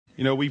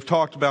We've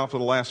talked about for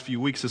the last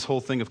few weeks this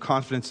whole thing of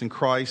confidence in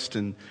Christ.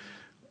 And,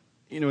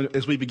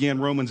 as we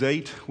began Romans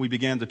 8, we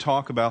began to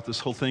talk about this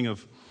whole thing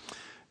of,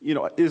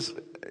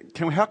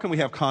 how can we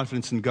have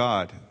confidence in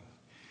God?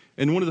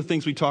 And one of the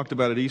things we talked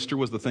about at Easter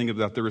was the thing of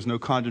that there is no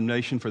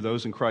condemnation for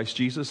those in Christ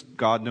Jesus.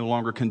 God no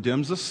longer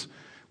condemns us.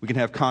 We can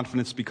have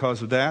confidence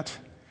because of that.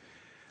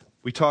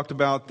 We talked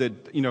about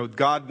that,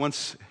 God,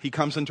 once He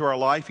comes into our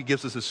life, He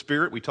gives us His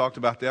Spirit. We talked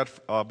about that,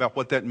 about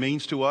what that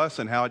means to us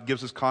and how it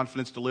gives us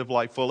confidence to live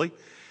life fully.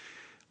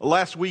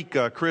 Last week,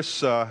 Chris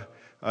shared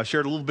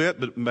a little bit,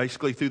 but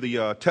basically through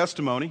the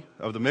testimony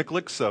of the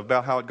Micklicks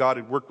about how God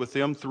had worked with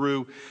them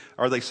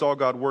they saw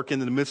God work in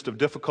the midst of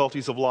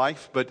difficulties of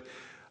life. But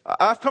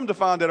I've come to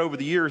find out over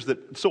the years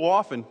that so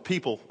often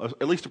people,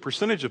 at least a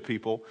percentage of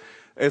people,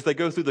 as they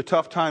go through the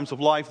tough times of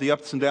life, the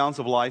ups and downs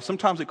of life,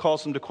 sometimes it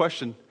calls them to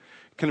question,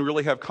 can we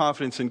really have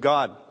confidence in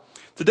God?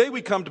 Today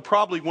we come to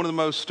probably one of the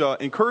most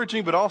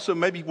encouraging, but also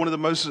maybe one of the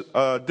most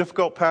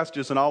difficult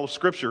passages in all of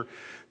Scripture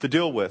to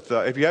deal with.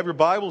 If you have your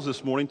Bibles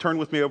this morning, turn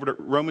with me over to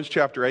Romans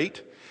chapter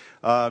 8,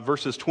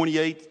 verses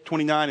 28,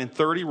 29, and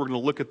 30. We're going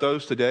to look at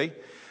those today.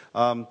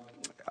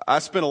 I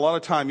spent a lot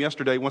of time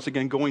yesterday, once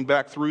again, going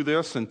back through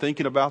this and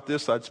thinking about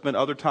this. I'd spent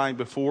other time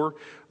before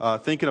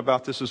thinking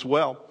about this as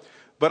well.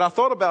 But I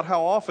thought about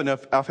how often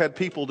I've had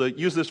people to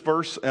use this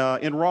verse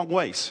in wrong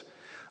ways.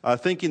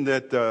 Thinking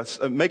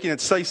that, making it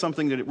say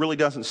something that it really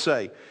doesn't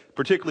say,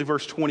 particularly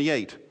verse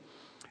 28.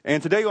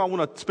 And today I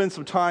want to spend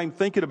some time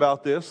thinking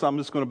about this. I'm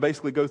just going to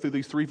basically go through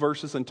these three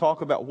verses and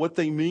talk about what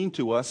they mean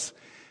to us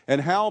and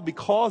how,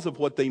 because of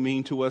what they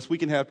mean to us, we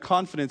can have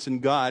confidence in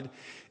God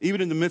even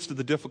in the midst of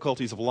the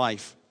difficulties of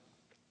life.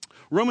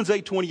 Romans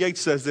 8:28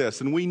 says this,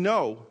 and we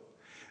know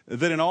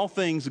that in all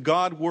things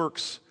God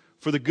works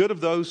for the good of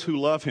those who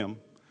love Him,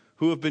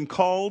 who have been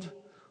called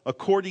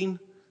according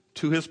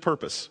to His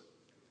purpose.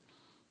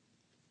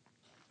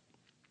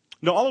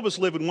 Now, all of us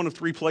live in one of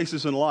three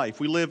places in life.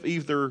 We live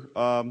either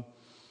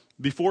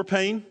before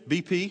pain,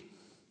 BP,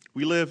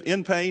 we live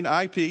in pain,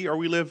 IP, or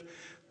we live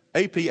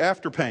AP,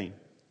 after pain.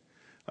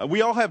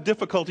 We all have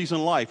difficulties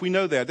in life. We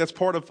know that. That's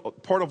part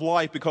of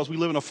life because we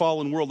live in a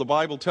fallen world. The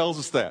Bible tells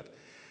us that.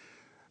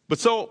 But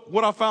so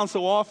what I found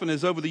so often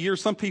is over the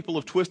years, some people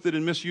have twisted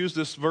and misused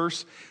this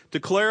verse to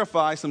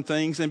clarify some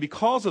things. And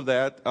because of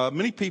that,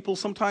 many people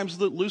sometimes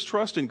lose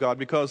trust in God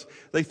because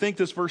they think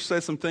this verse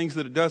says some things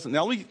that it doesn't.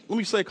 Now, let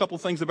me say a couple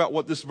of things about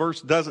what this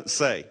verse doesn't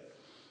say.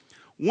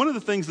 One of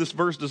the things this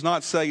verse does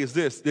not say is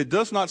this. It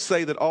does not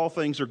say that all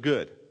things are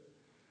good.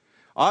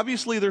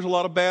 Obviously, there's a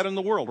lot of bad in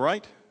the world,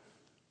 right?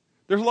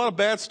 There's a lot of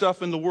bad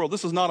stuff in the world.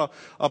 This is not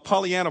a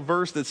Pollyanna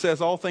verse that says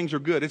all things are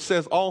good. It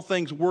says all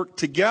things work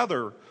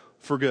together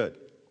for good.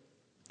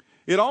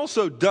 It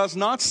also does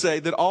not say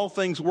that all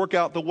things work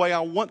out the way I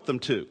want them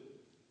to.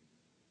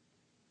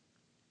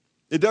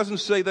 It doesn't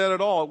say that at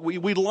all.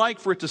 We'd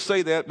like for it to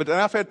say that, but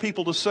I've had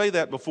people to say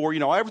that before.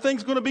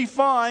 Everything's going to be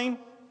fine.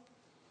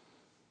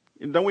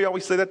 And don't we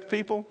always say that to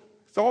people?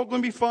 It's all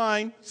going to be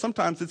fine.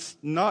 Sometimes it's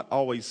not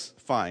always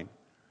fine.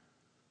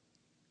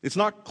 It's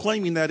not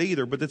claiming that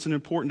either, but it's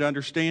important to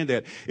understand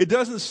that. It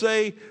doesn't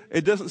say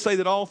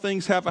that all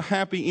things have a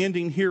happy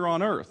ending here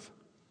on earth.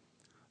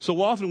 So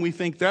often we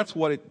think that's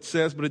what it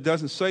says, but it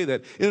doesn't say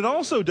that. And it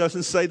also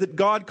doesn't say that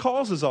God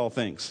causes all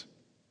things.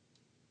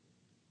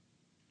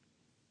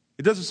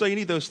 It doesn't say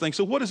any of those things.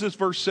 So what does this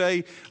verse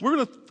say? We're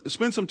going to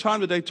spend some time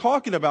today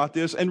talking about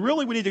this, and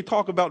really we need to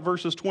talk about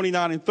verses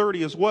 29 and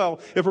 30 as well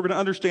if we're going to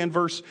understand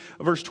verse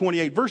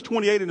 28. Verse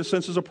 28, in a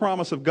sense, is a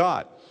promise of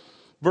God.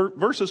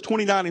 Verses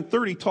 29 and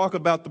 30 talk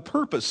about the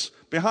purpose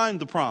behind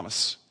the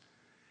promise.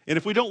 And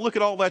if we don't look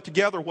at all that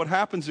together, what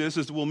happens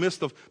is we'll miss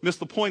the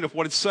point of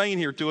what it's saying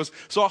here to us.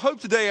 So I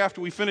hope today, after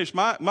we finish,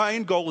 my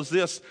end goal is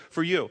this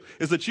for you,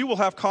 is that you will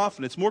have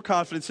confidence, more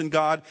confidence in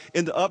God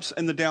in the ups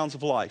and the downs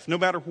of life, no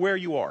matter where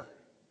you are,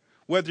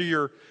 whether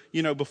you're,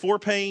 before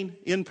pain,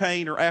 in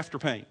pain, or after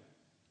pain.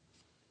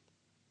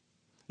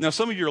 Now,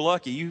 some of you are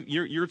lucky.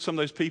 You're some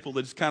of those people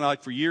that just kind of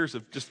like for years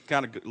have just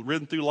kind of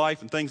ridden through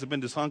life and things have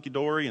been just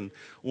hunky-dory and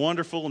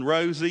wonderful and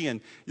rosy,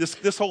 and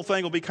this whole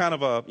thing will be kind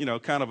of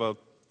a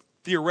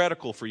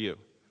theoretical for you.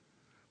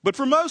 But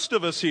for most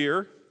of us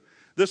here,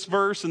 this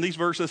verse and these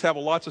verses have a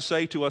lot to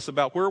say to us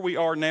about where we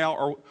are now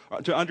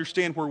or to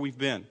understand where we've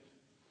been.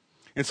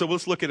 And so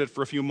let's look at it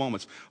for a few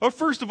moments.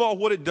 First of all,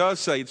 what it does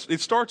say, it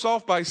starts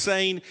off by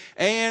saying,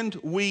 and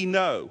we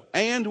know.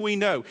 And we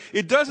know.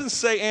 It doesn't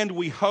say, and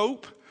we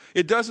hope.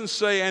 It doesn't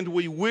say, and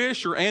we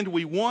wish, or and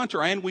we want,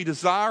 or and we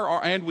desire,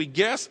 or and we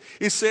guess.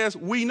 It says,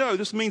 we know.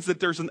 This means that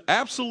there's an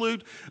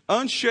absolute,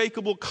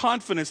 unshakable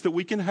confidence that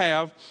we can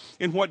have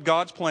in what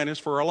God's plan is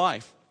for our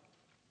life.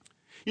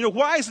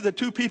 Why is it that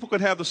two people could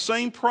have the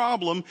same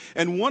problem,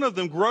 and one of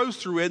them grows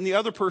through it, and the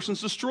other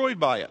person's destroyed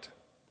by it?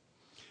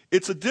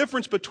 It's a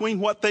difference between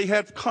what they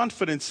have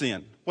confidence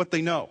in, what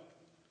they know.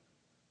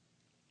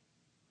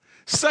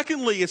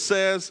 Secondly, it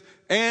says,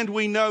 and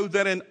we know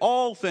that in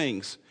all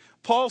things.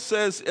 Paul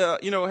says,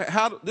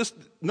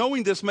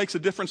 knowing this makes a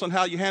difference on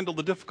how you handle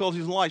the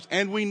difficulties in life.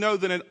 And we know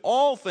that in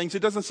all things,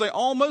 it doesn't say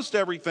almost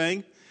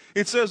everything.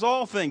 It says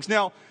all things.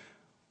 Now,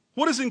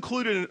 what is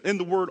included in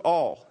the word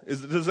all?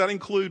 Does that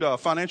include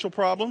financial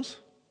problems?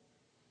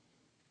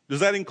 Does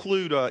that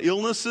include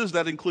illnesses? Does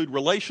that include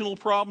relational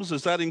problems?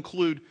 Does that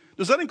include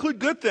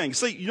good things?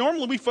 See,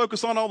 normally we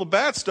focus on all the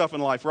bad stuff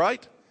in life,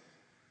 right?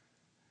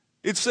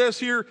 It says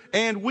here,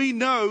 and we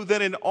know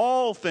that in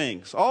all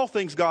things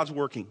God's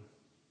working.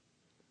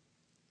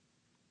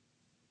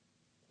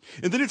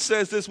 And then it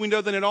says this, we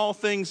know that in all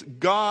things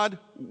God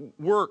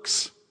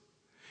works.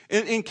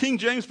 In King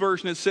James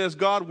Version it says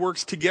God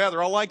works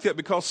together. I like that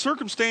because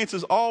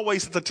circumstances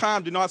always at the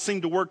time do not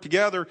seem to work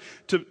together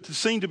to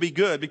seem to be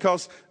good,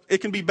 because it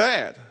can be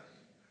bad.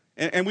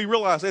 And we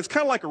realize that. It's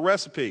kind of like a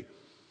recipe.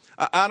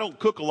 I don't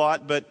cook a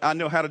lot, but I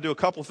know how to do a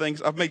couple of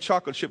things. I've made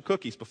chocolate chip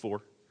cookies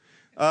before.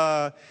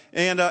 If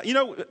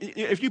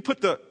you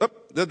put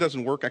that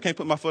doesn't work. I can't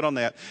put my foot on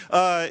that.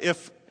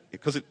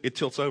 Because it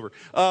tilts over.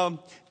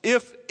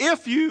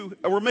 If you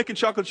were making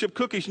chocolate chip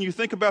cookies and you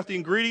think about the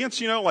ingredients,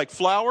 like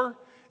flour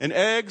and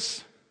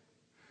eggs,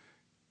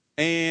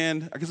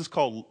 and I guess it's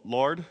called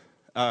lard,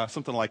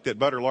 something like that,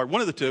 butter, lard,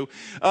 one of the two,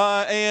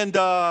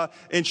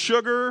 and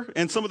sugar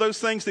and some of those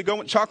things that go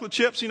in chocolate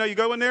chips, you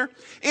go in there.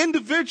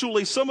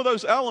 Individually, some of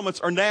those elements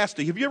are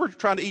nasty. Have you ever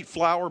tried to eat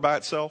flour by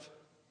itself?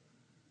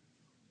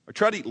 Or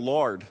try to eat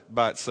lard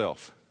by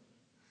itself?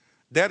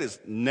 That is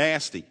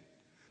nasty.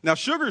 Now,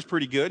 sugar is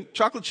pretty good.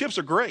 Chocolate chips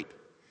are great.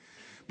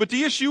 But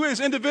the issue is,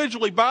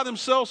 individually, by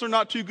themselves, are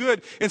not too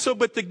good. And so,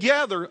 but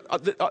together,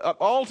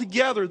 all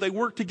together, they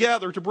work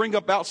together to bring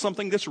about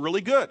something that's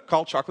really good,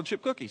 called chocolate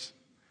chip cookies.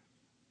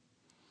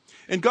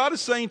 And God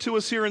is saying to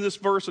us here in this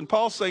verse, and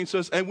Paul's saying to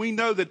us, and we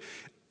know that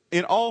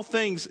in all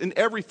things, in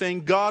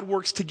everything, God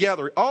works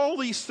together. All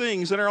these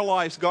things in our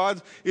lives,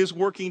 God is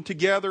working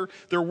together.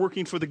 They're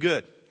working for the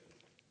good.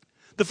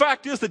 The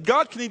fact is that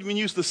God can even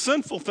use the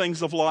sinful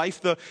things of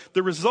life, the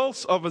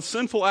results of a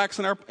sinful acts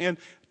and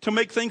to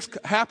make things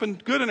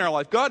happen good in our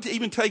life. God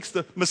even takes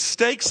the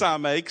mistakes I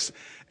make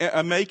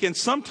and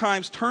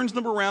sometimes turns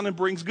them around and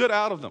brings good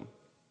out of them.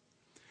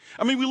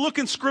 I mean, we look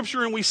in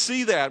Scripture and we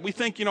see that. We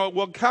think,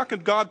 well, how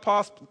could God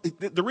possibly...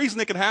 The reason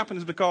it could happen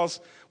is because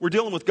we're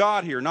dealing with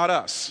God here, not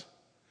us.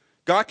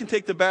 God can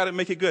take the bad and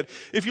make it good.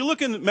 If you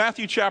look in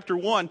Matthew chapter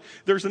 1,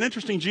 there's an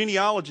interesting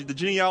genealogy, the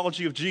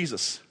genealogy of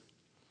Jesus.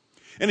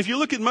 And if you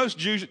look at most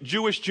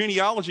Jewish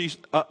genealogies,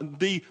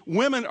 the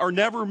women are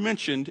never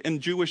mentioned in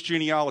Jewish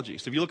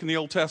genealogies, if you look in the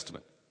Old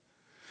Testament.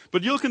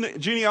 But you look in the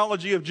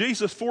genealogy of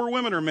Jesus, 4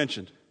 women are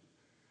mentioned.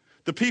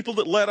 The people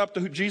that led up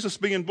to Jesus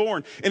being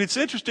born. And it's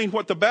interesting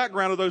what the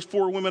background of those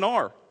 4 women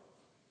are.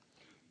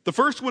 The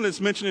first one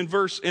that's mentioned in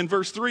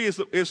verse 3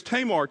 is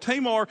Tamar.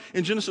 Tamar,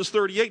 in Genesis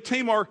 38,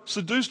 Tamar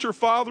seduced her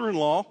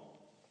father-in-law,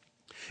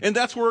 and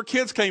that's where her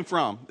kids came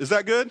from. Is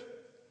that good?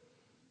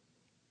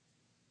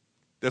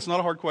 That's not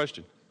a hard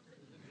question.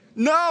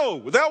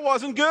 No, that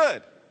wasn't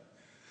good.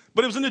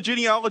 But it was in the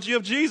genealogy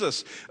of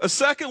Jesus.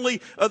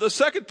 Secondly, the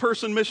second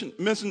person mentioned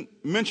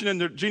in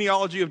the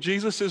genealogy of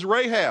Jesus is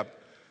Rahab.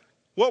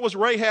 What was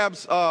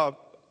Rahab's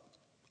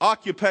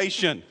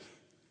occupation?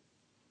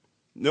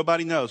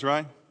 Nobody knows,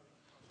 right?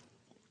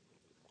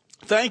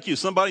 Thank you.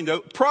 Somebody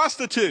knows.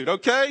 Prostitute,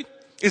 okay?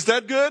 Is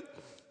that good?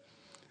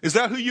 Is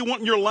that who you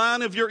want in your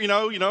line of your,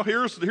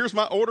 here's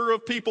my order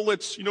of people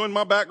that's, in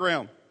my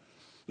background.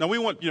 Now, we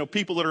want,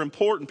 people that are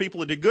important, people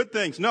that did good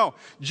things. No,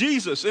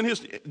 Jesus, in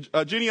his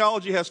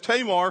genealogy, has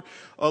Tamar,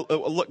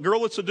 a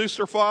girl that seduced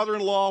her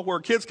father-in-law, where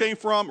her kids came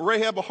from,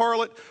 Rahab, a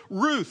harlot,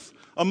 Ruth,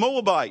 a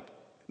Moabite.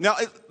 Now,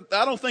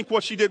 I don't think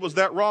what she did was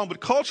that wrong, but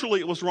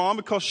culturally it was wrong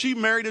because she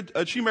married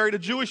a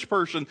Jewish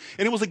person,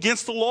 and it was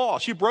against the law.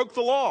 She broke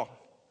the law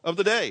of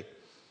the day.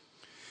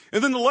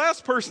 And then the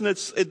last person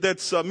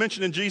that's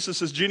mentioned in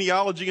Jesus'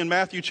 genealogy in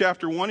Matthew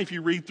chapter 1, if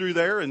you read through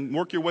there and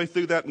work your way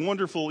through that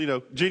wonderful,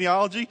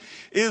 genealogy,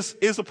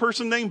 is a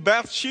person named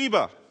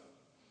Bathsheba.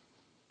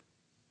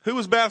 Who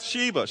was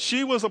Bathsheba?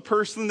 She was a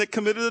person that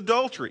committed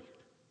adultery.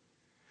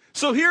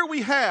 So here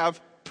we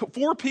have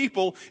 4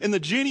 people in the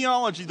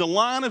genealogy, the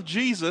line of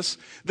Jesus,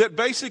 that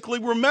basically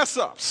were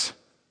mess-ups.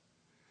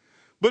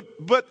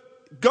 But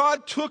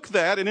God took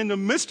that, and in the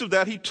midst of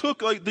that, he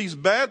took these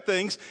bad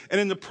things,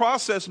 and in the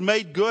process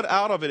made good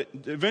out of it.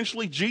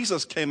 Eventually,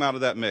 Jesus came out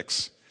of that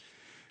mix.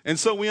 And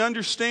so we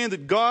understand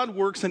that God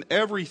works in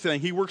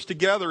everything. He works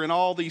together in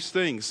all these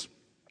things.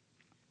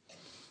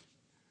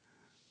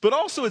 But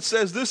also it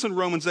says this in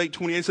Romans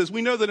 8:28. It says,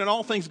 we know that in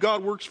all things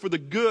God works for the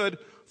good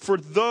for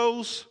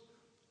those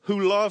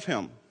who love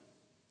him.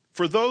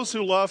 For those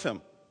who love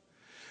him.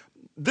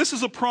 This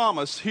is a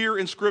promise here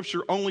in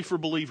Scripture only for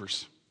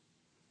believers.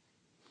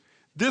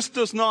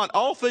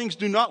 All things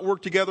do not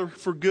work together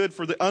for good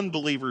for the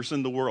unbelievers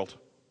in the world.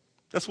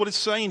 That's what it's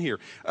saying here.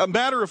 A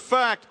matter of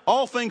fact,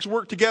 all things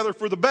work together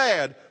for the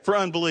bad for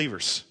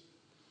unbelievers.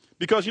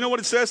 Because you know what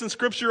it says in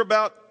Scripture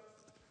about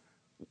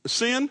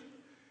sin?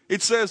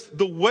 It says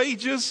the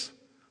wages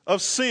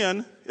of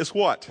sin is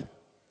what?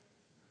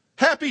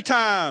 Happy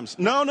times.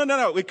 No.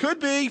 It could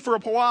be for a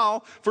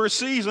while, for a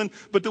season,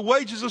 but the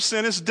wages of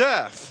sin is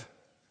death.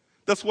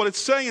 That's what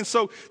it's saying.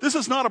 So this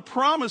is not a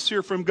promise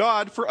here from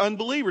God for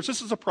unbelievers.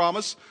 This is a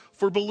promise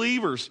for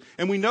believers.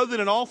 And we know that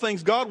in all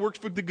things, God works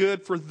for the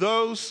good for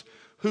those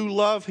who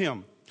love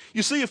him.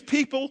 You see, if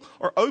people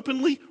are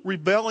openly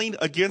rebelling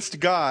against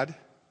God,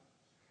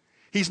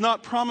 he's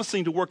not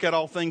promising to work out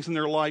all things in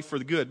their life for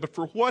the good. But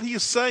for what he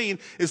is saying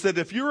is that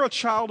if you're a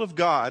child of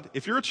God,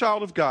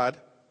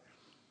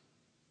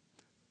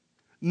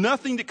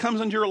 nothing that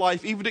comes into your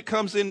life, even if it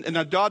comes in, and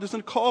now God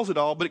doesn't cause it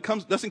all, but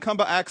it doesn't come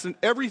by accident.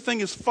 Everything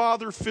is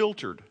Father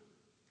filtered.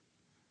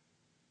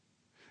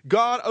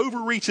 God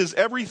overreaches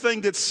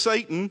everything that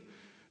Satan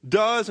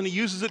does, and he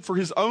uses it for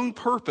his own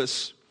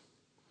purpose.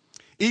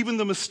 Even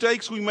the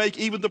mistakes we make,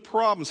 even the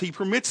problems. He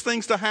permits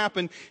things to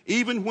happen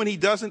even when he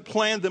doesn't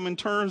plan them in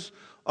terms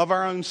of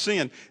our own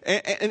sin.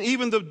 And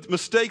even the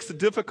mistakes, the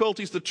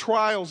difficulties, the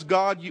trials,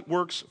 God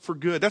works for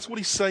good. That's what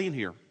he's saying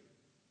here.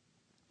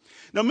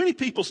 Now, many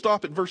people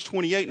stop at verse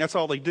 28, and that's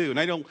all they do.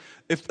 And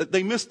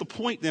they miss the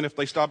point then if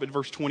they stop at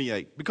verse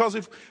 28. Because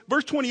if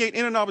verse 28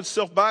 in and of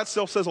itself, by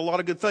itself, says a lot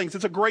of good things,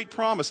 it's a great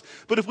promise.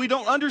 But if we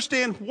don't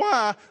understand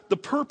why, the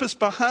purpose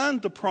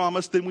behind the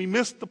promise, then we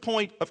miss the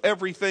point of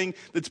everything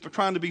that's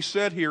trying to be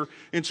said here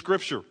in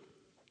Scripture.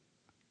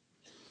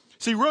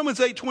 See,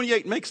 Romans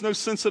 8:28 makes no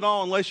sense at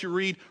all unless you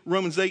read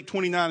Romans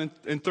 8:29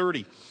 and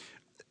 30.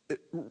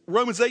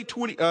 Romans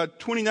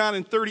 8:29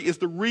 and 30 is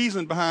the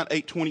reason behind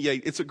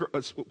 8:28. It's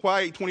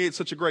why 8:28 is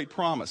such a great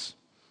promise.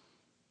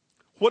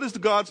 What is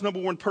God's number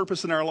one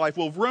purpose in our life?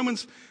 Well,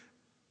 Romans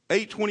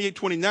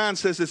 8:28-29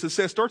 says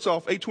this. Starts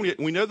off 8:28.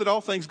 We know that all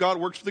things God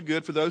works for the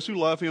good for those who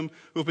love him,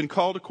 who have been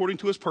called according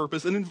to his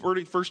purpose. And in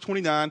verse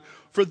 29,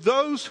 for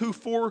those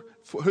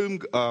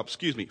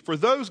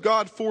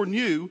God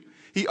foreknew,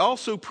 he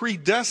also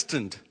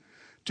predestined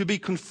to be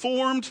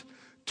conformed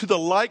to the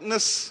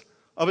likeness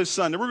of his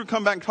Son. Now, we're going to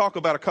come back and talk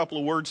about a couple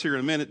of words here in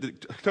a minute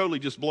that totally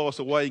just blow us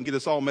away and get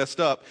us all messed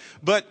up.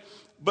 But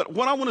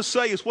what I want to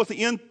say is what the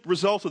end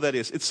result of that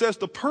is. It says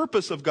the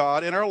purpose of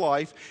God in our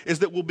life is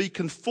that we'll be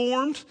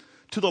conformed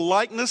to the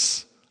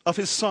likeness of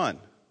his Son.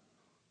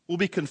 We'll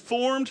be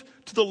conformed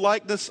to the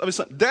likeness of his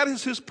Son. That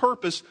is his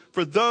purpose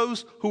for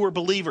those who are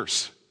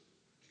believers.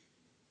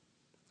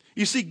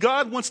 You see,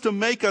 God wants to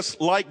make us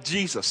like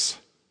Jesus.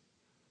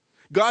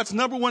 God's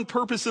number one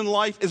purpose in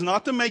life is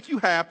not to make you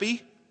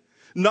happy,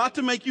 not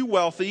to make you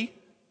wealthy,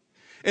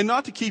 and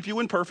not to keep you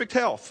in perfect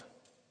health.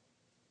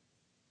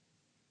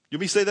 You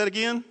want me to say that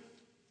again?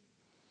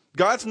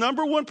 God's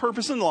number one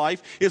purpose in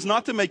life is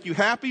not to make you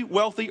happy,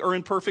 wealthy, or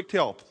in perfect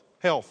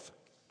health.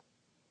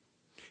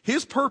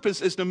 His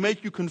purpose is to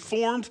make you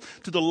conformed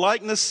to the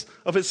likeness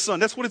of his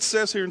Son. That's what it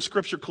says here in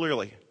Scripture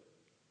clearly.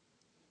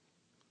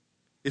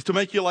 Is to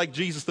make you like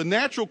Jesus. The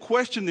natural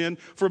question then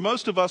for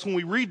most of us when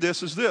we read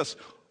this is this.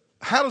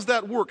 How does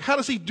that work? How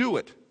does he do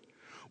it?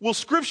 Well,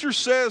 Scripture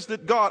says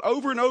that God,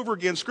 over and over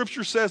again,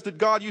 Scripture says that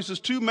God uses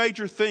two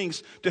major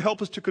things to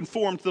help us to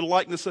conform to the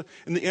likeness and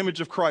the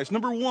image of Christ.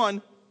 Number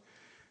one,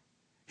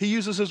 he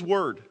uses his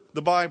word,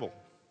 the Bible.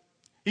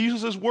 He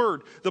uses his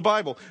word, the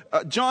Bible.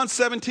 John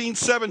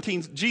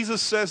 17:17,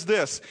 Jesus says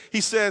this.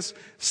 He says,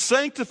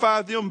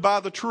 sanctify them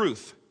by the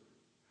truth,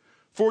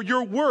 for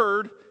your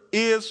word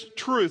is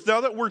truth.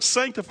 Now, that word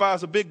sanctify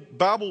is a big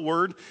Bible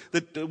word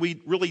that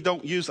we really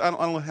don't use. I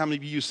don't know how many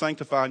of you use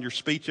sanctify in your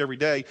speech every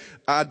day.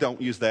 I don't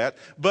use that.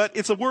 But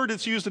it's a word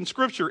that's used in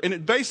Scripture, and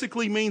it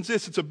basically means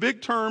this. It's a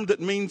big term that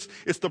means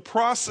it's the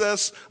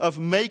process of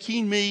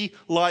making me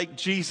like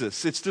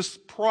Jesus. It's this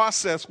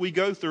process we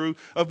go through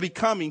of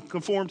becoming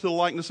conformed to the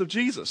likeness of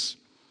Jesus.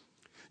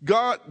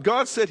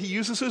 God said he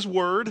uses his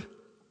word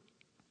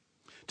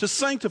to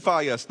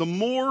sanctify us. The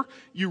more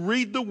you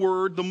read the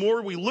word, the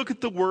more we look at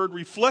the word,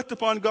 reflect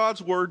upon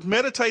God's word,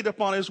 meditate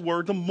upon his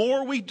word, the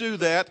more we do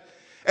that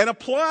and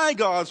apply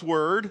God's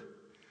word,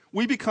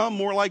 we become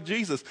more like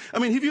Jesus. I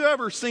mean, have you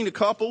ever seen a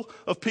couple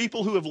of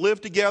people who have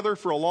lived together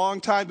for a long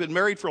time, been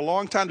married for a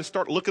long time, to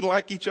start looking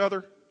like each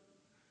other?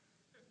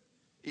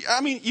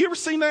 I mean, you ever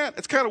seen that?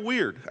 It's kind of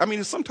weird. I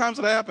mean, sometimes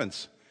it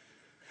happens.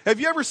 Have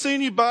you ever seen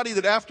anybody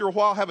that after a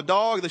while have a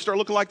dog, they start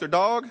looking like their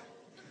dog?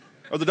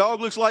 Or the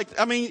dog looks like,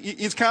 I mean,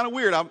 it's kind of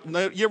weird.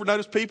 You ever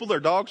notice people, their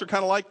dogs are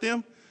kind of like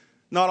them?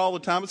 Not all the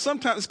time, but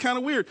sometimes it's kind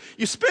of weird.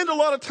 You spend a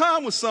lot of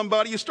time with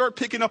somebody, you start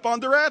picking up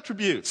on their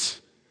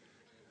attributes.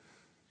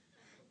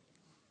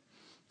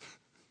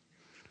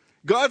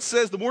 God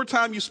says the more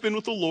time you spend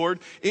with the Lord,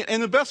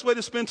 and the best way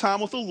to spend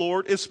time with the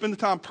Lord is spend the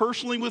time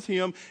personally with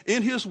him,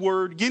 in his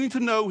word, getting to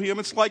know him.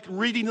 It's like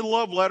reading a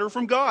love letter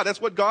from God.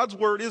 That's what God's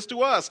word is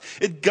to us.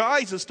 It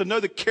guides us to know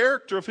the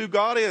character of who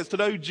God is, to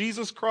know who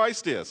Jesus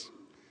Christ is.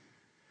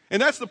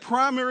 And that's the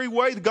primary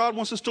way that God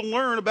wants us to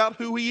learn about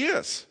who he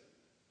is.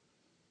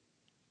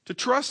 To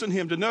trust in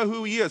him, to know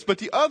who he is. But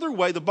the other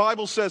way, the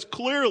Bible says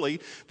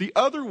clearly, the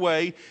other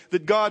way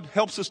that God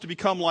helps us to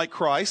become like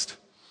Christ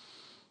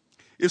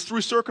is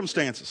through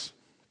circumstances.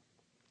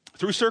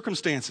 Through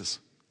circumstances.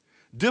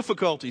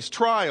 Difficulties,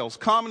 trials,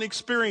 common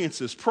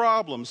experiences,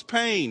 problems,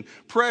 pain,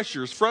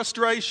 pressures,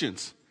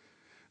 frustrations.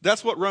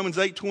 That's what Romans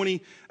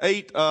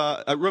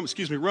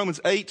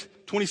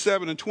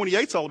 8:27 and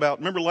 28 is all about.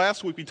 Remember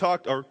last week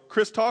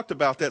Chris talked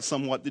about that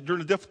somewhat, that during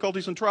the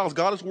difficulties and trials,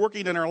 God is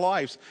working in our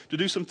lives to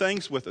do some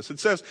things with us.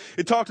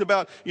 It talked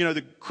about,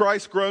 the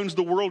Christ groans,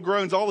 the world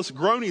groans, all this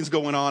groaning's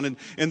going on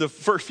in the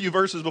first few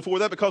verses before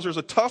that, because there's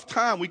a tough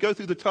time. We go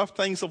through the tough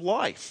things of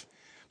life.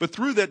 But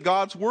through that,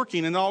 God's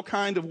working in all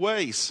kinds of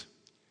ways.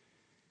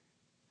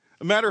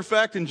 A matter of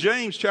fact, in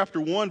James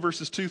chapter 1,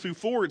 verses 2 through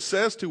 4, it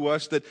says to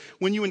us that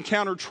when you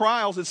encounter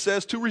trials, it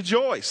says to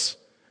rejoice.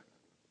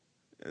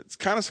 It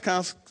sounds kind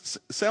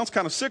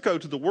of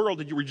sicko to the world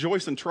that you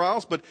rejoice in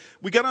trials, but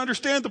we got to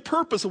understand the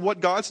purpose of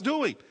what God's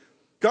doing.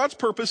 God's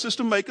purpose is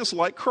to make us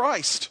like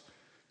Christ.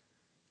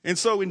 And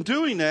so in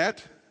doing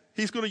that,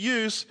 he's going to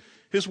use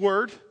his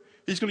word,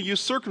 he's going to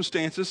use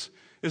circumstances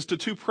as the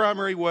two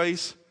primary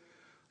ways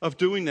of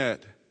doing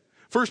that.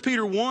 1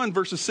 Peter 1,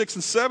 verses 6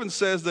 and 7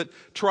 says that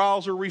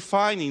trials are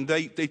refining.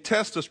 They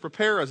test us,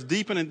 prepare us,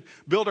 deepen and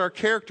build our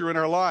character in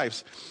our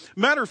lives.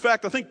 Matter of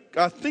fact, I think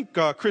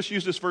Chris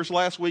used this verse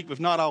last week. If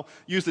not, I'll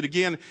use it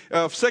again.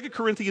 2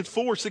 Corinthians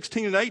 4,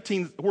 16 and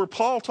 18, where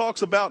Paul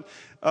talks about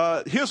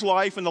his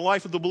life and the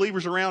life of the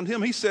believers around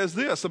him. He says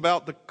this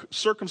about the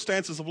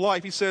circumstances of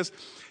life. He says,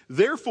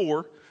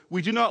 therefore,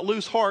 we do not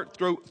lose heart,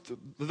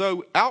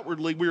 though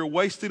outwardly we are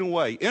wasting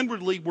away.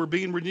 Inwardly we're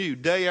being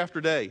renewed day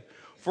after day.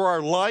 For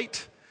our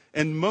light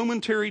and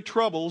momentary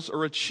troubles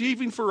are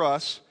achieving for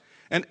us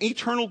an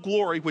eternal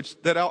glory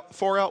that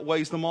far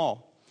outweighs them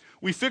all.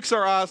 We fix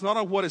our eyes not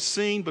on what is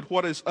seen, but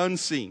what is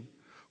unseen.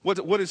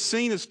 What is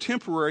seen is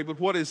temporary, but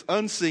what is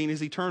unseen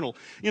is eternal.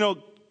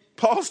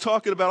 Paul's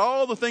talking about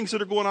all the things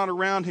that are going on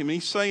around him. And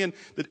he's saying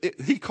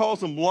that he calls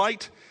them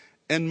light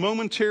and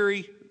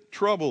momentary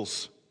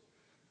troubles.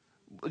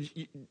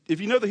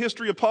 If you know the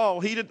history of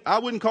Paul, I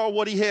wouldn't call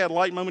what he had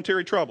light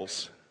momentary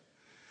troubles.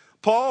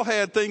 Paul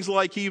had things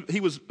like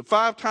he was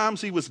 5 times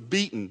he was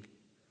beaten,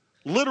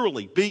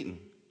 literally beaten.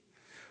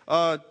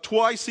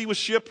 Twice he was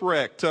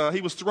shipwrecked.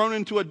 He was thrown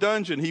into a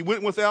dungeon. He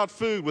went without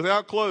food,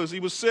 without clothes. He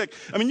was sick.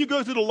 You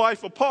go through the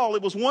life of Paul,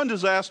 it was one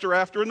disaster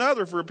after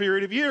another for a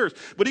period of years.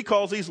 But he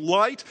calls these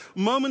light,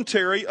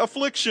 momentary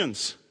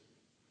afflictions.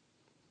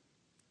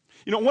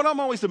 What I'm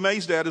always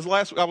amazed at is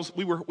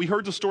we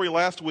heard the story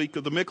last week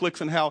of the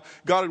Miklicks and how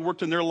God had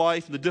worked in their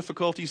life and the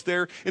difficulties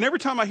there. And every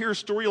time I hear a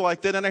story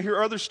like that, and I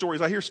hear other stories,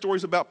 I hear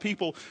stories about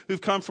people who've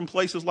come from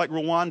places like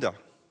Rwanda.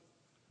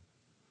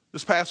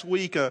 This past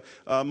week,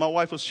 my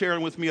wife was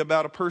sharing with me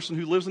about a person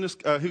who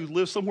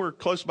lives somewhere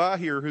close by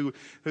here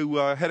who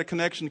had a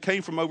connection,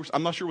 came from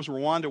I'm not sure it was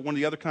Rwanda or one of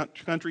the other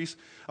countries.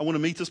 I want to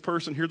meet this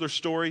person, hear their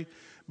story.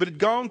 But had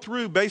gone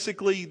through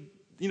basically,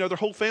 their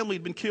whole family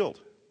had been killed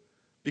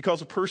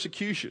because of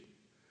persecution,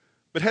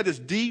 but had this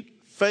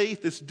deep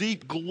faith, this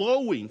deep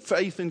glowing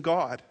faith in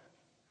God.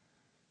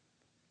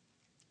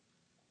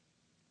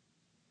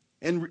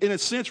 And in a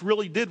sense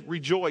really did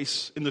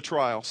rejoice in the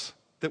trials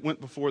that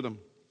went before them.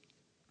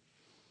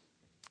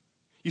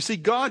 You see,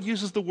 God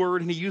uses the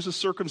word and he uses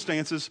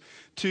circumstances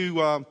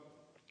to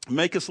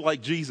make us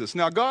like Jesus.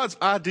 Now, God's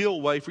ideal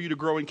way for you to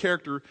grow in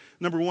character,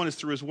 number one, is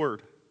through his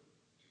word.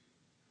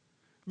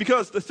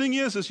 Because the thing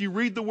is you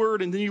read the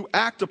word and then you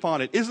act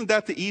upon it. Isn't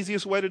that the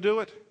easiest way to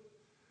do it?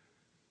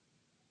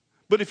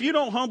 But if you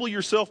don't humble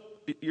yourself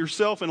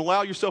and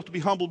allow yourself to be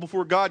humbled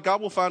before God,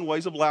 God will find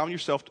ways of allowing you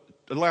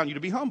to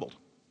be humbled.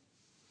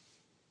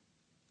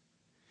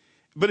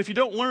 But if you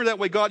don't learn that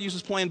way, God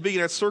uses plan B,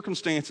 and that's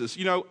circumstances.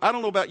 I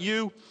don't know about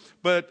you,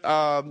 but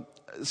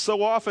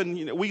so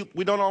often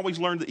we don't always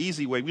learn the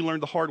easy way. We learn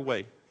the hard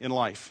way in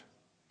life.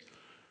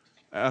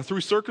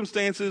 Through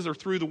circumstances or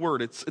through the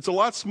word. It's a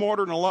lot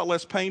smarter and a lot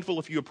less painful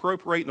if you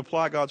appropriate and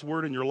apply God's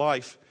word in your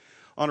life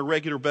on a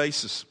regular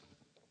basis.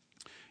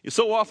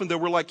 So often that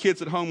we're like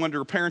kids at home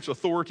under a parent's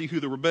authority who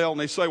they rebel,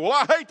 and they say, well,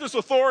 I hate this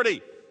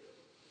authority.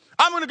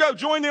 I'm going to go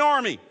join the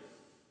army.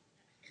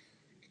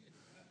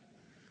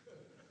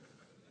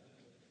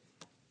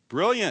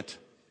 Brilliant.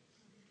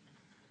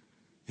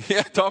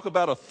 Yeah, talk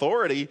about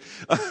authority.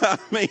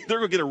 They're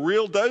going to get a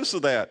real dose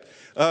of that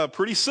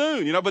pretty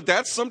soon, but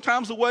that's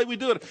sometimes the way we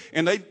do it.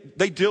 And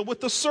they deal with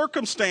the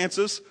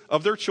circumstances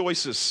of their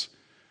choices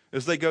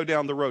as they go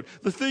down the road.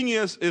 The thing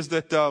is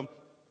that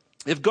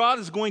if God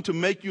is going to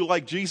make you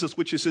like Jesus,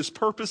 which is his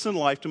purpose in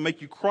life, to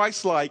make you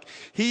Christ-like,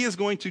 he is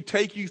going to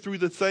take you through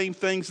the same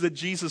things that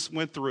Jesus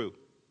went through.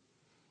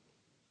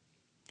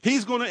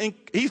 He's going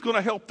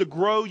to help to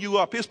grow you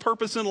up. His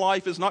purpose in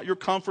life is not your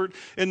comfort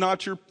and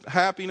not your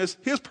happiness.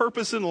 His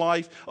purpose in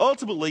life,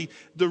 ultimately,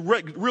 the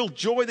real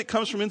joy that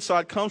comes from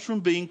inside comes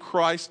from being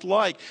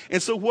Christ-like.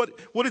 And so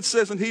what it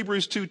says in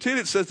Hebrews 2:10,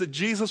 it says that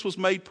Jesus was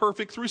made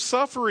perfect through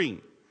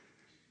suffering.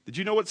 Did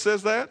you know it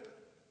says that?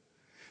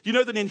 You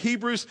know that in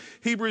Hebrews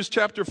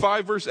chapter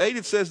 5, verse 8,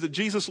 it says that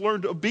Jesus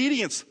learned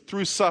obedience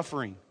through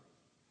suffering.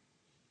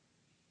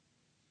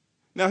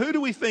 Now, who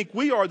do we think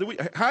we are?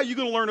 How are you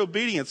going to learn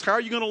obedience? How are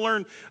you going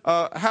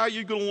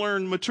to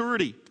learn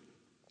maturity?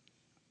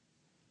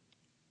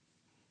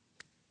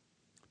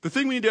 The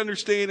thing we need to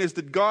understand is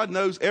that God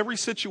knows every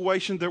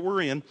situation that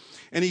we're in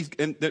and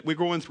that we're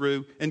going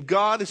through. And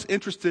God is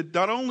interested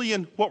not only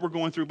in what we're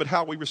going through, but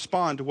how we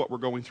respond to what we're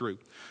going through.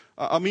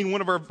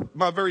 One of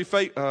my very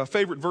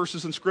favorite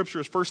verses in Scripture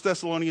is 1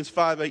 Thessalonians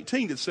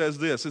 5:18. It says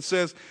this. It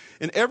says,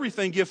 "In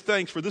everything give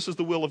thanks, for this is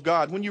the will of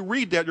God." When you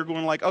read that, you're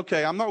going like,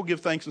 okay, I'm not going to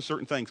give thanks in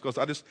certain things.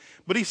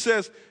 But he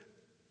says,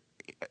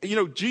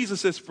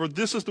 Jesus says, for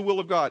this is the will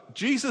of God.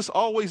 Jesus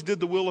always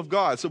did the will of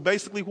God. So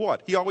basically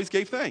what? He always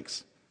gave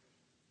thanks.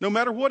 No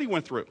matter what he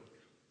went through.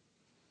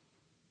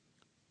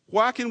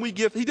 Why can we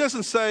give? He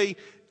doesn't say,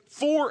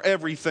 for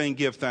everything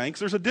give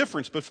thanks. There's a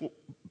difference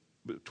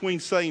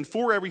between saying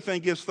for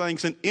everything gives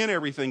thanks and in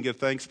everything give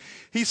thanks.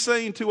 He's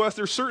saying to us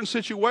there's certain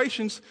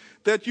situations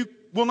that you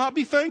will not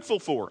be thankful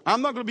for.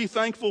 I'm not going to be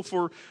thankful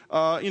for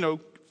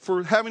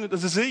having a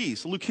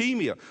disease,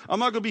 leukemia. I'm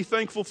not going to be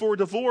thankful for a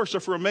divorce or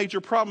for a major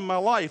problem in my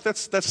life.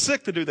 That's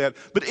sick to do that.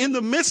 But in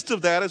the midst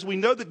of that, as we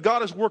know that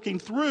God is working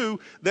through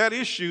that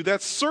issue,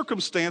 that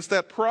circumstance,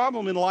 that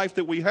problem in life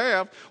that we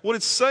have, what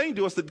it's saying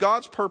to us that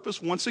God's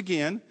purpose, once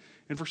again,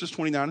 in verses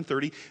 29 and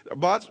 30,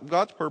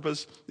 God's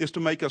purpose is to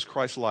make us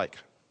Christ-like.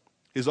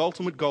 His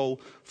ultimate goal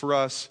for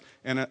us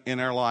and in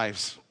our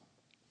lives.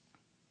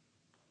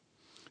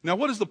 Now,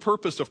 what is the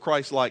purpose of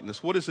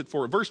Christ-likeness? What is it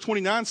for? Verse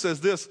 29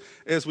 says this,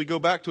 as we go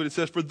back to it, it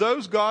says, "For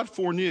those God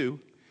foreknew,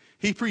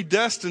 he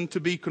predestined to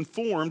be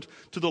conformed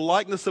to the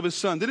likeness of his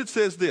Son." Then it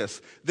says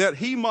this, "that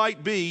he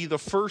might be the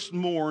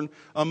firstborn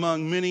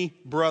among many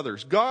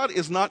brothers." God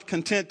is not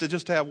content to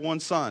just have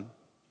one son.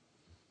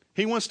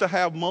 He wants to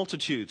have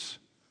multitudes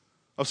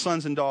of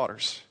sons and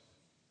daughters.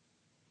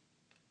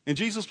 And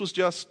Jesus was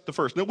just the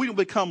first. No, we don't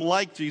become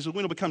like Jesus.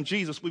 We don't become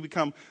Jesus. We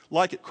become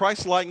like it.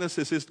 Christ's likeness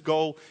is his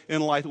goal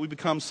in life, that we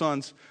become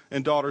sons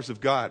and daughters of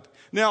God.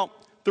 Now,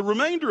 the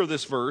remainder of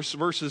this verse,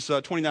 verses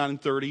 29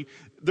 and 30,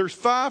 there's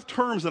 5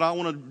 terms that I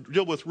want to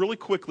deal with really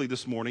quickly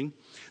this morning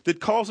that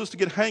cause us to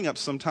get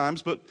hang-ups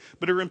sometimes, but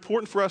are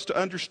important for us to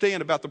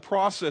understand about the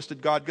process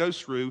that God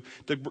goes through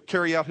to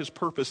carry out his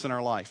purpose in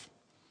our life.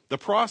 The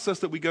process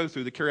that we go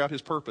through to carry out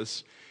his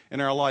purpose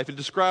in our life. It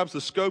describes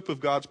the scope of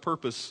God's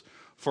purpose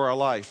for our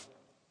life.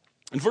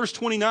 In verse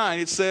 29,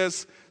 it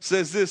says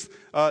this,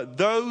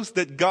 those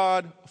that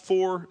God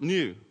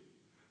foreknew.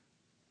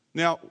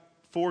 Now,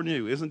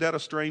 foreknew, isn't that a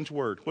strange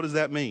word? What does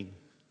that mean?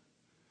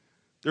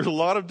 There's a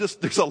lot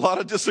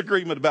of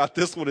disagreement about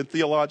this one in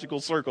theological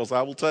circles.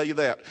 I will tell you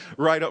that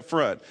right up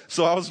front.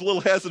 So I was a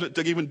little hesitant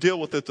to even deal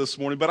with it this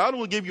morning. But I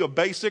want to give you a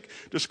basic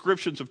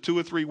descriptions of 2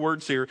 or 3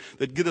 words here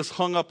that get us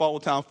hung up all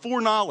the time.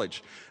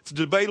 Foreknowledge. It's a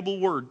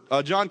debatable word.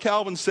 John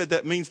Calvin said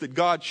that means that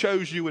God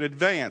chose you in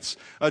advance.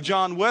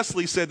 John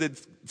Wesley said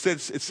that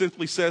it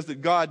simply says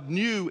that God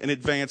knew in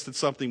advance that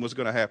something was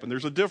going to happen.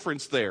 There's a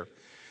difference there.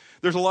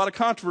 There's a lot of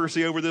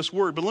controversy over this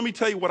word, but let me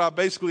tell you what I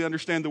basically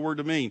understand the word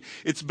to mean.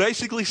 It's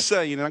basically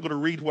saying, and I'm going to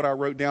read what I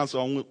wrote down so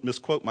I won't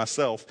misquote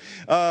myself.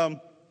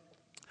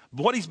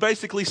 What he's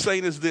basically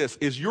saying is this,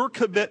 is your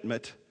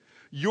commitment,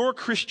 your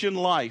Christian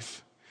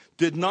life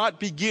did not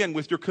begin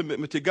with your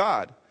commitment to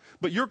God,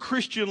 but your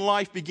Christian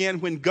life began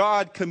when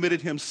God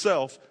committed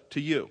himself to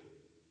you.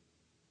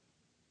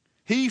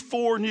 He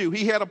foreknew.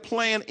 He had a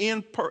plan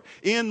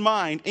in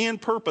mind, in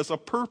purpose, a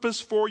purpose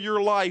for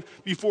your life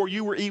before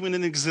you were even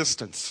in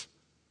existence.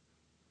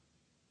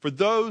 For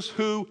those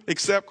who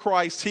accept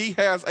Christ, he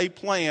has a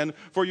plan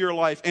for your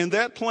life. And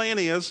that plan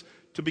is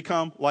to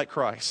become like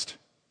Christ.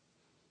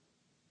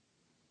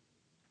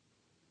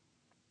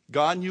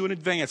 God knew in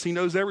advance. He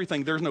knows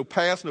everything. There's no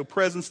past, no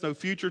present, no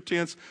future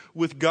tense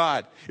with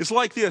God. It's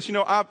like this.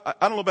 I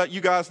don't know about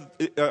you guys.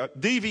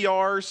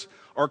 DVRs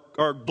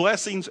are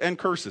blessings and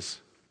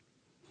curses.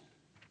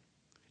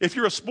 If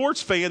you're a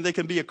sports fan, they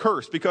can be a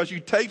curse because you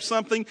tape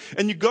something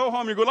and you go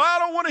home and you're going, I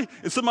don't want to.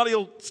 And somebody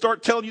will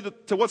start telling you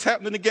to what's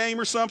happened in the game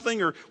or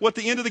something, or what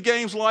the end of the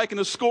game's like and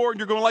the score. And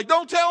you're going like,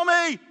 don't tell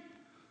me.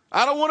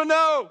 I don't want to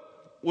know.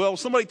 Well,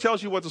 somebody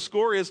tells you what the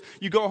score is.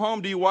 You go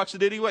home. Do you watch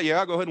it anyway?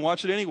 Yeah, I'll go ahead and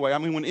watch it anyway.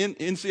 When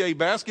NCAA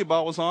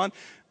basketball was on,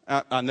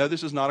 I know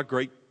this is not a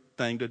great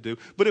thing to do.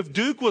 But if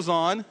Duke was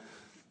on,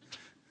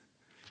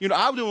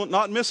 I would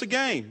not miss a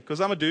game because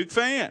I'm a Duke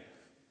fan.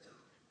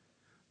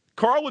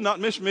 Carl would not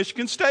miss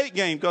Michigan State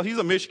game because he's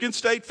a Michigan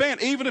State fan.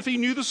 Even if he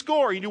knew the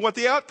score, he knew what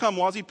the outcome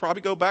was, he'd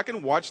probably go back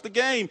and watch the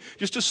game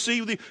just to see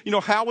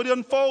how it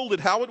unfolded,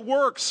 how it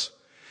works.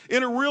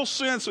 In a real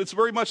sense, it's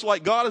very much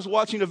like God is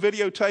watching a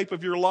videotape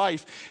of your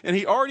life, and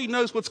he already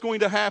knows what's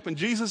going to happen.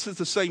 Jesus is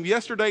the same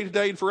yesterday,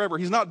 today, and forever.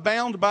 He's not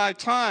bound by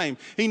time.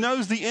 He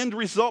knows the end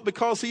result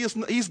because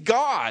he's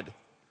God.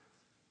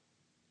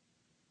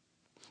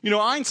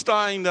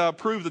 Einstein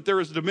proved that there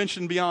is a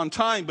dimension beyond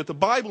time, but the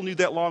Bible knew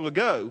that long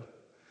ago.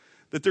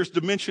 That there's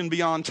dimension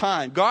beyond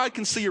time. God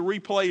can see a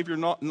replay of your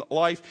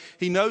life.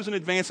 He knows in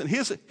advance. And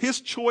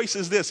his choice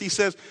is this. He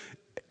says,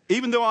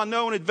 even though I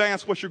know in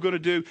advance what you're going to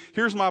do,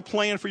 here's my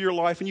plan for your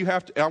life. And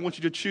I want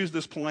you to choose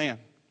this plan.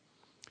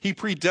 He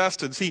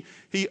predestines.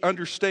 He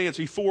understands.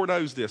 He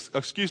foreknows this.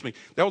 Excuse me.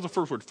 That was the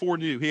first word,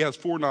 foreknew. He has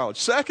foreknowledge.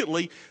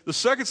 Secondly, the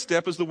second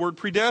step is the word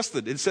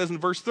predestined. It says in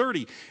verse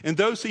 30, and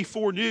those he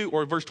foreknew,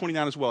 or verse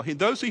 29 as well,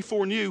 those he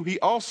foreknew, he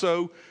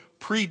also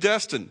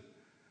predestined.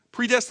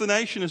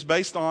 Predestination is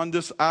based on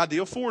this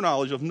idea of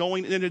foreknowledge, of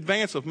knowing in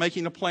advance, of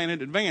making a plan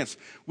in advance.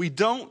 We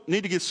don't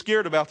need to get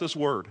scared about this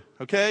word,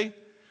 okay?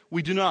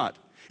 We do not.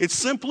 It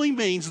simply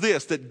means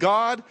this, that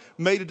God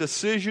made a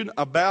decision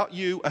about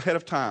you ahead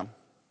of time.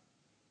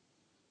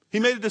 He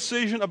made a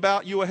decision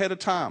about you ahead of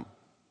time.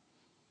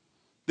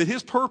 That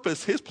his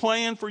purpose, his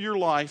plan for your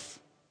life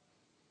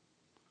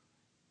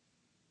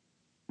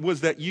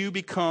was that you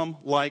become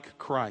like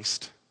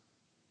Christ.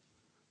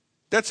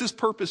 That's his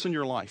purpose in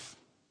your life.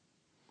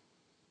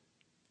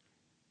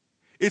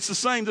 It's the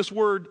same, this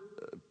word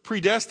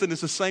predestined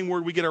is the same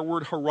word we get our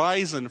word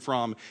horizon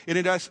from. And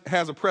it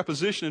has a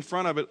preposition in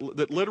front of it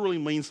that literally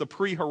means the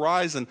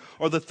pre-horizon,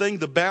 or the thing,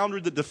 the boundary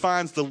that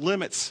defines the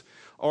limits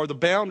or the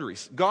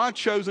boundaries. God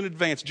chose in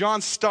advance.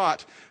 John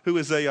Stott, who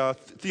is a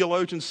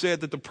theologian,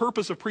 said that the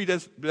purpose of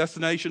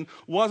predestination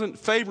wasn't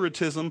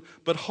favoritism,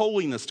 but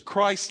holiness,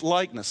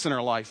 Christ-likeness in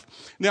our life.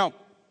 Now,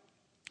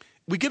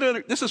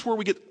 this is where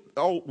we get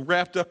all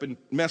wrapped up and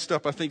messed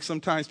up, I think,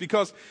 sometimes,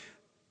 because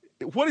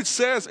what it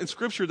says in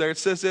Scripture there, it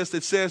says this,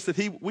 it says that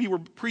we were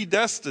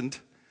predestined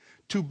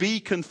to be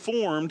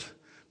conformed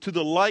to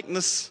the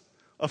likeness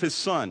of his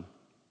Son.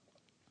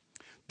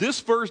 This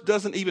verse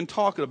doesn't even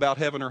talk about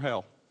heaven or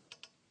hell.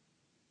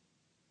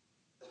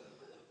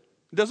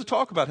 It doesn't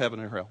talk about heaven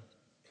or hell.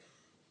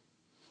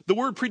 The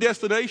word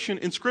predestination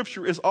in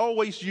Scripture is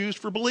always used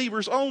for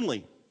believers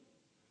only.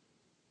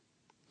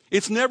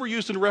 It's never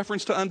used in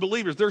reference to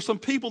unbelievers. There are some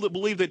people that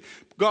believe that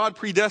God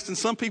predestined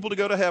some people to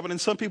go to heaven and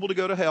some people to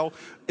go to hell.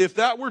 If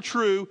that were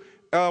true,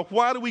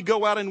 why do we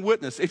go out and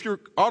witness if you're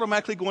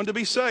automatically going to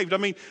be saved? I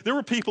mean, there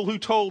were people who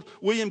told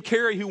William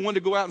Carey, who wanted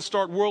to go out and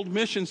start world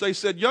missions, they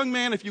said, young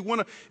man,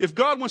 if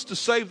God wants to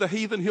save the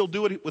heathen, he'll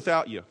do it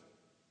without you.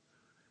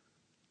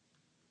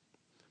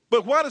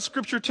 But why does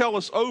Scripture tell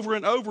us over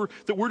and over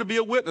that we're to be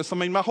a witness? I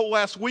mean, my whole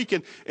last week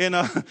in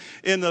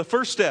the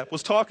first step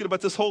was talking about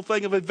this whole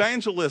thing of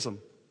evangelism,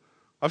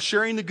 of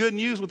sharing the good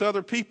news with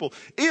other people.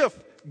 If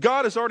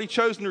God has already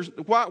chosen,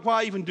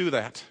 why even do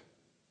that?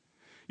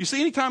 You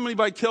see, anytime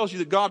anybody tells you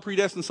that God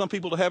predestined some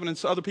people to heaven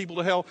and other people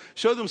to hell,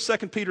 show them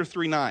 2 Peter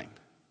 3:9.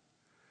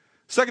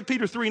 2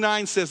 Peter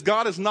 3:9 says,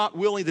 God is not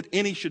willing that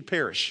any should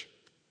perish.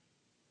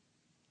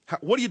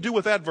 What do you do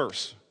with that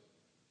verse?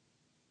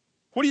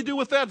 What do you do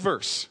with that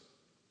verse?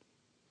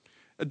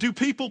 Do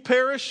people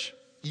perish?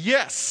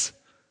 Yes.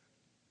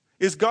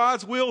 Is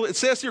God's will, it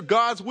says here,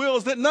 God's will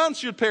is that none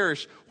should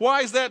perish.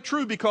 Why is that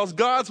true? Because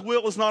God's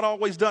will is not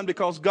always done.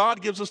 Because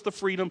God gives us the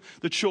freedom,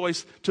 the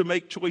choice to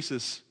make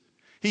choices.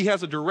 He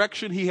has a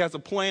direction, he has a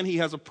plan, he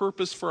has a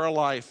purpose for our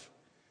life.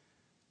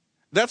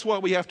 That's why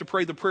we have to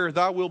pray the prayer,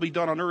 thy will be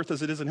done on earth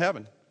as it is in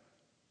heaven.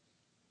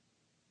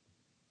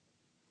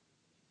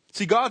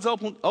 See, God's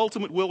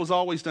ultimate will is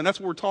always done. That's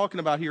what we're talking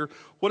about here.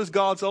 What is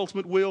God's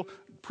ultimate will?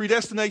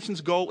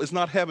 Predestination's goal is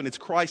not heaven, it's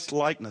Christ's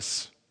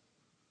likeness.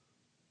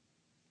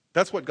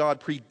 That's what God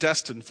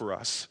predestined for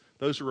us,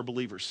 those who are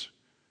believers.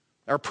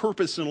 Our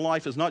purpose in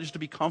life is not just to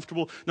be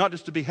comfortable, not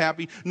just to be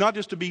happy, not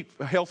just to be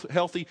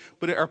healthy,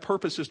 but our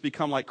purpose is to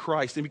become like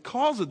Christ. And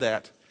because of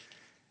that,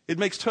 it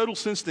makes total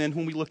sense then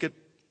when we look at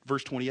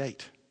verse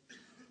 28.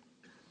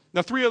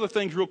 Now, three other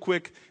things real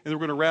quick, and then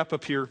we're going to wrap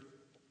up here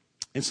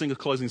and sing a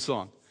closing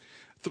song.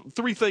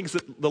 Three things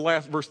that the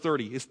last verse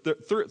 30. It's the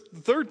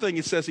third thing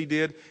it says he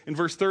did in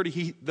verse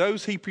 30,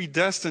 those he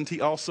predestined,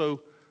 he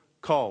also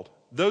called.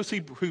 Those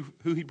who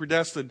he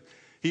predestined,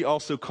 he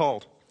also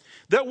called.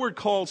 That word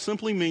called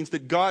simply means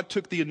that God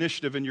took the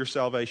initiative in your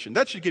salvation.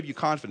 That should give you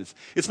confidence.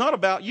 It's not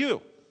about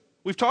you.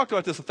 We've talked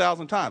about this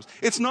 1,000 times.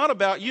 It's not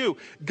about you.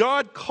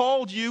 God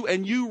called you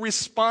and you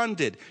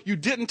responded. You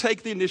didn't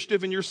take the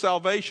initiative in your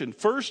salvation.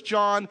 1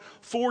 John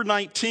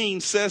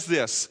 4:19 says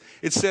this.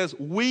 It says,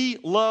 we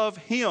love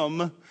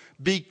him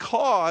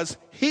because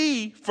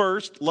he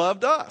first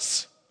loved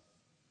us.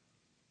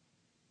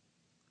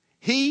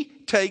 He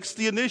takes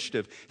the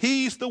initiative.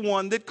 He's the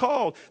one that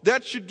called.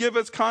 That should give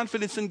us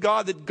confidence in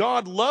God, that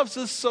God loves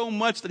us so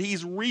much that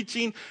he's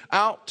reaching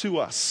out to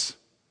us.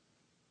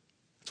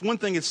 It's one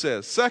thing it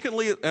says.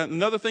 Secondly,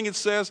 another thing it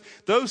says,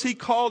 those he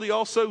called, he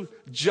also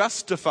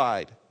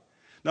justified.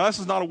 Now, this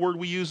is not a word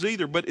we use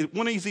either, but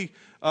one easy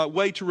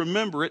way to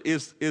remember it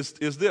is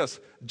this.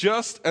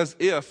 Just as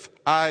if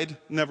I'd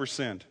never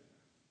sinned.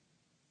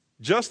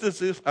 Just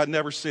as if I'd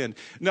never sinned.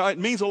 Now, it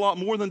means a lot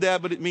more than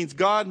that, but it means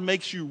God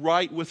makes you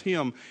right with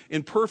him,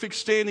 in perfect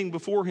standing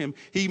before him.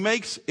 He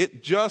makes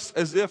it just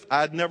as if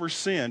I'd never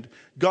sinned.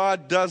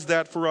 God does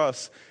that for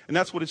us. And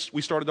that's what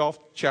we started off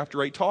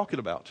chapter 8 talking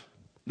about.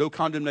 No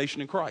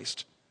condemnation in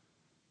Christ.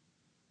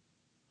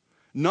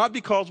 Not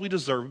because we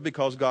deserve it,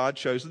 because God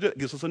chose to do it. It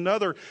gives us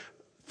another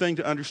thing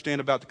to understand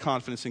about the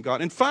confidence in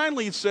God. And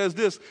finally, it says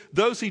this,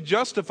 those he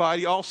justified,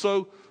 he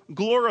also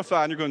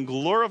glorified. And you're going,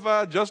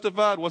 glorified,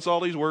 justified, what's all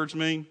these words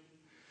mean?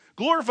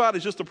 Glorified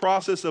is just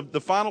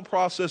the final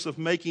process of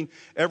making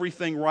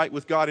everything right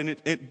with God. And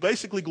it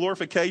basically,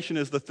 glorification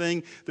is the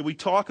thing that we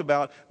talk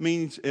about,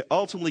 means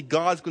ultimately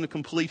God's going to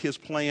complete his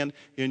plan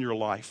in your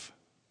life.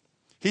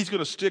 He's going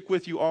to stick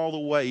with you all the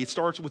way. It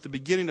starts with the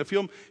beginning of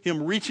him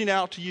reaching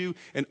out to you,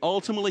 and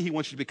ultimately he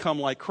wants you to become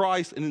like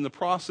Christ. And in the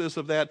process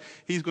of that,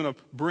 he's going to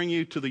bring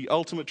you to the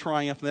ultimate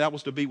triumph, and that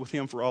was to be with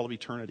him for all of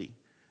eternity.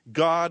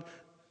 God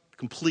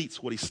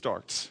completes what he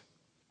starts.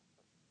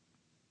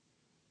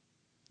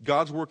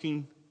 God's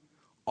working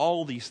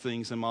all these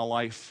things in my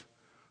life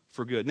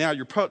for good. Now,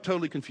 you're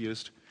totally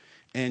confused,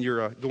 and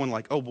you're going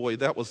like, oh boy,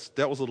 that was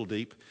a little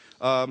deep.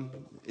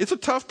 It's a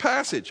tough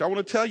passage. I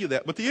want to tell you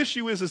that. But the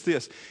issue is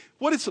this.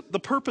 What is the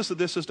purpose of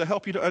this is to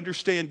help you to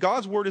understand.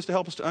 God's word is to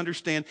help us to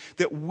understand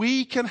that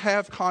we can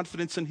have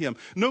confidence in him.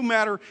 No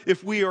matter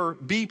if we are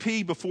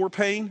BP before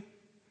pain,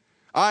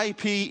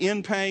 IP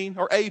in pain,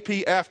 or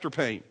AP after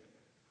pain.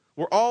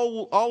 We're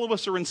all of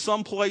us are in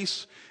some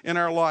place in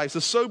our lives.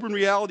 The sobering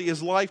reality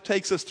is life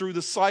takes us through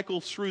the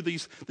cycle, through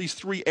these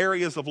three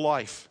areas of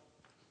life.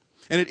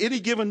 And at any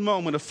given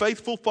moment, a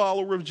faithful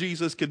follower of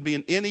Jesus could be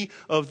in any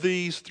of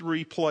these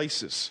three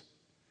places.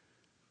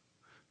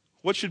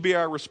 What should be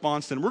our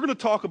response then? We're going to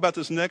talk about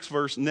this next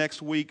verse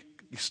next week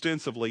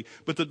extensively,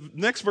 but the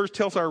next verse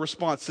tells our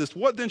response. This: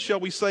 what then shall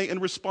we say in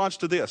response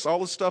to this? All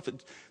the stuff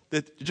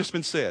that just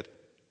been said.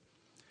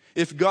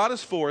 If God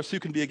is for us, who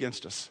can be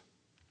against us?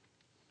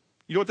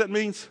 You know what that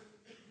means?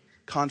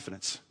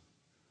 Confidence.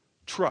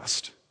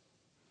 Trust.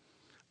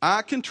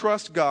 I can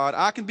trust God.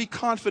 I can be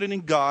confident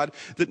in God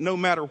that no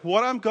matter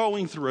what I'm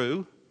going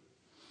through,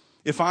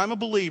 if I'm a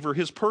believer,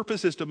 his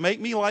purpose is to make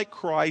me like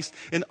Christ.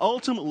 And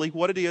ultimately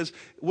what it is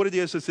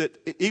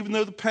that even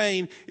though the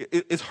pain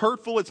is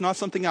hurtful, it's not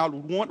something I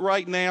would want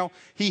right now,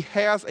 he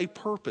has a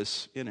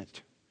purpose in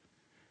it.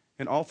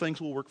 And all things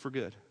will work for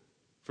good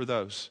for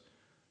those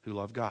who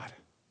love God.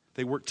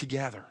 They work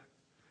together.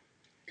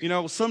 You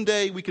know,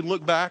 someday we can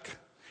look back.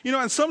 You know,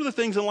 and some of the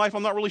things in life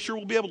I'm not really sure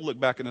we'll be able to look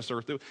back in this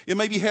earth. It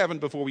may be heaven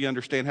before we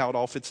understand how it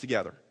all fits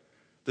together.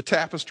 The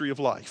tapestry of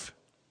life.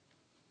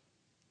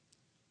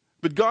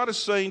 But God is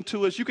saying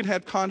to us, you can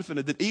have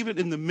confidence that even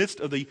in the midst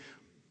of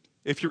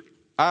if you're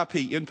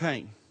IP in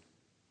pain,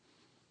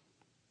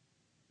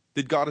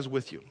 that God is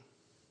with you.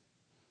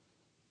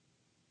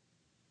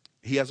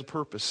 He has a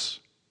purpose.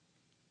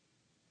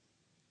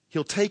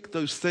 He'll take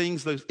those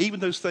things, even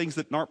those things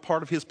that aren't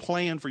part of his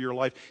plan for your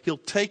life. He'll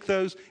take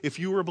those, if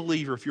you are a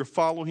believer, if you're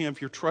following him, if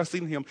you're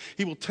trusting him,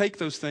 he will take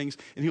those things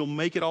and he'll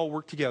make it all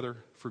work together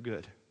for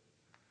good.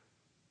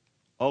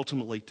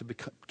 Ultimately, to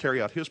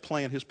carry out his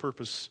plan, his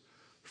purpose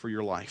for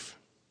your life.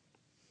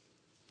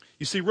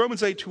 You see,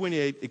 Romans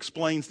 8:28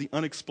 explains the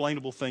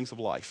unexplainable things of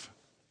life.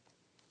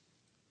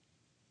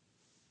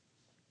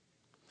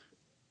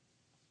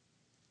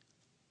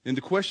 And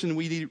the question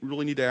we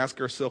really need to ask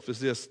ourselves is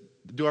this: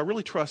 do I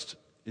really trust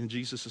in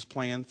Jesus'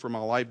 plan for my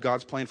life,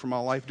 God's plan for my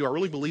life? Do I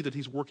really believe that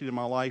he's working in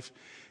my life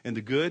in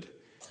the good,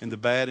 in the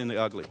bad, and the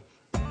ugly?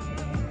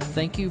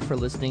 Thank you for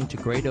listening to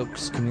Great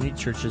Oaks Community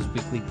Church's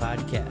weekly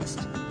podcast.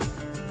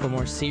 For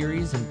more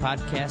series and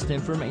podcast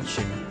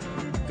information,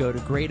 go to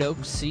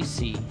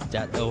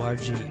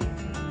greatoakscc.org.